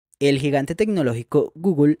El gigante tecnológico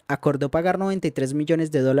Google acordó pagar 93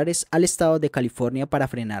 millones de dólares al estado de California para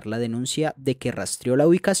frenar la denuncia de que rastreó la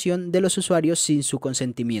ubicación de los usuarios sin su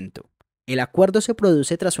consentimiento. El acuerdo se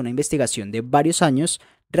produce tras una investigación de varios años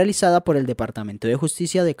realizada por el Departamento de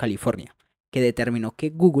Justicia de California, que determinó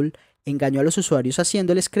que Google engañó a los usuarios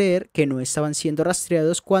haciéndoles creer que no estaban siendo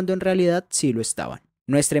rastreados cuando en realidad sí lo estaban.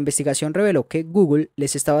 Nuestra investigación reveló que Google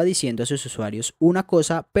les estaba diciendo a sus usuarios una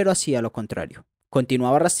cosa, pero hacía lo contrario.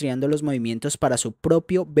 Continuaba rastreando los movimientos para su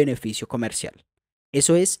propio beneficio comercial.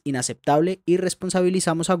 Eso es inaceptable y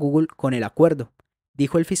responsabilizamos a Google con el acuerdo,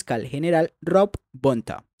 dijo el fiscal general Rob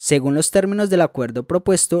Bonta. Según los términos del acuerdo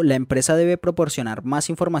propuesto, la empresa debe proporcionar más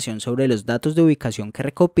información sobre los datos de ubicación que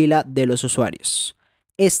recopila de los usuarios.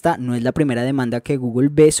 Esta no es la primera demanda que Google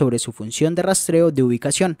ve sobre su función de rastreo de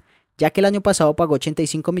ubicación, ya que el año pasado pagó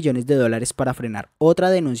 85 millones de dólares para frenar otra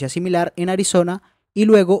denuncia similar en Arizona y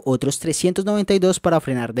luego otros 392 para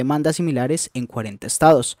frenar demandas similares en 40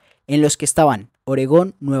 estados, en los que estaban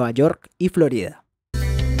Oregón, Nueva York y Florida.